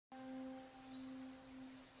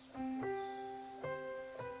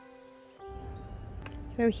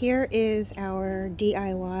So here is our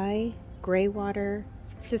DIY Graywater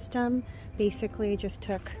system. Basically just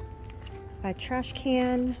took a trash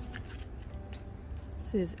can.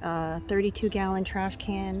 This is a 32-gallon trash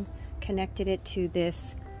can, connected it to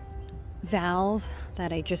this valve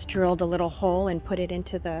that I just drilled a little hole and put it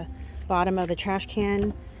into the bottom of the trash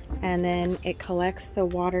can, and then it collects the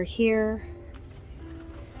water here.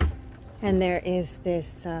 And there is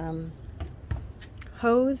this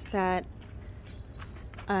hose that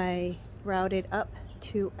I routed up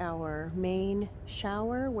to our main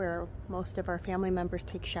shower, where most of our family members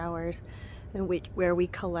take showers, and where we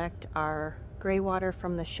collect our gray water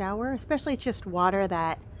from the shower, especially just water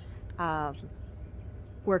that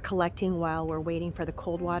we're collecting while we're waiting for the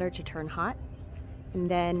cold water to turn hot. And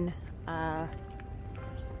then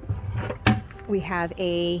we have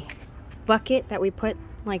a bucket that we put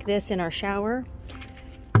like this in our shower,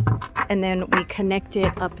 and then we connect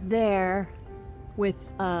it up there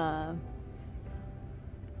with a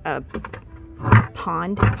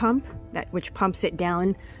pond pump which pumps it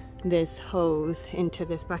down this hose into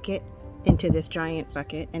this bucket, into this giant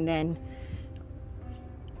bucket, and then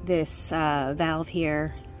this valve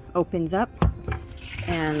here opens up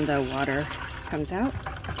and the water comes out.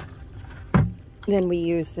 Then we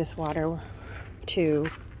use this water to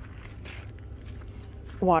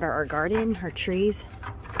water our garden, our trees.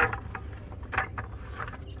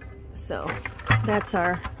 So that's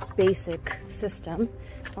our basic system.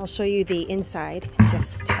 I'll show you the inside in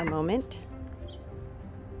just a moment.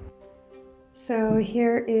 So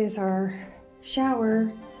here is our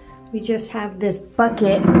shower. We just have this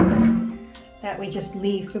bucket that we just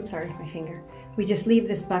leave, oops, sorry, my finger. We just leave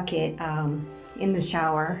this bucket in the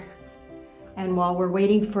shower. And while we're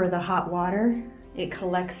waiting for the hot water, it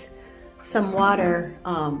collects some water,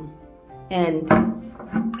 and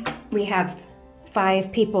we have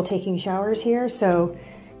 5 people taking showers here, so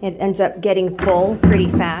it ends up getting full pretty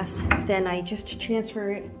fast. Then I just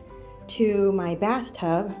transfer it to my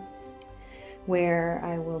bathtub, where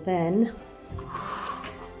I will then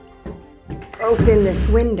open this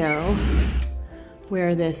window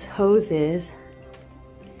where this hose is.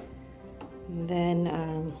 And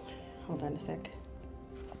then, hold on a sec.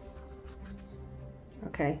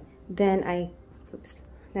 Okay, then I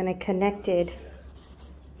connected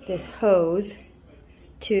this hose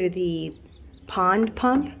to the pond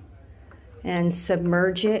pump and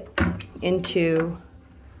submerge it into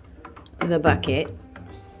the bucket.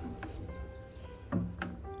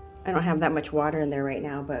 I don't have that much water in there right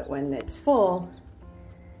now, but when it's full,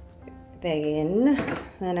 then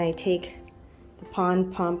I take the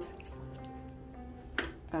pond pump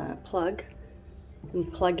plug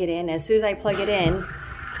and plug it in. As soon as I plug it in,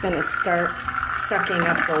 it's going to start sucking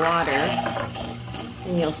up the water,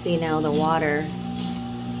 and you'll see now the water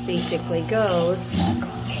basically goes,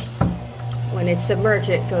 when it's submerged,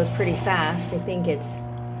 it goes pretty fast. I think it's,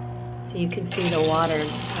 so you can see the water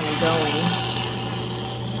kind of going,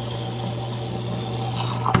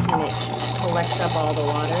 and it collects up all the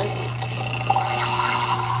water.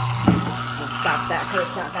 I'll stop that because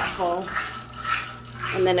it's not that full.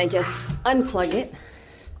 And then I just unplug it,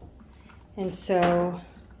 and so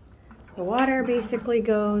the water basically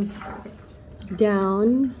goes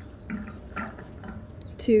down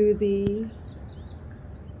to the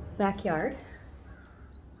backyard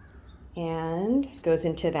and goes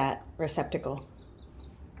into that receptacle.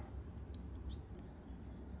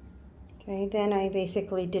 Okay, then I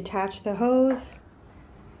basically detach the hose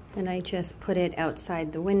and I just put it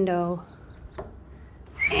outside the window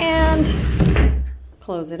and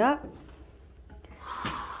close it up.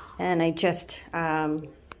 And I just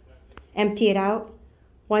empty it out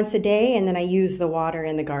once a day, and then I use the water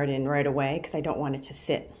in the garden right away because I don't want it to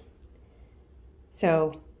sit.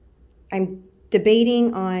 So I'm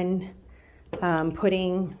debating on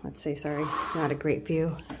putting, let's see, sorry, it's not a great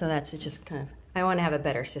view. So that's just kind of, I want to have a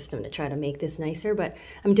better system to try to make this nicer, but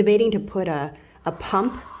I'm debating to put a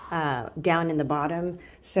pump down in the bottom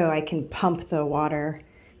so I can pump the water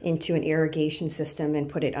into an irrigation system and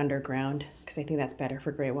put it underground, because I think that's better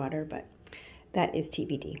for gray water, but that is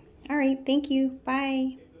TBD. All right, thank you,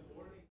 bye.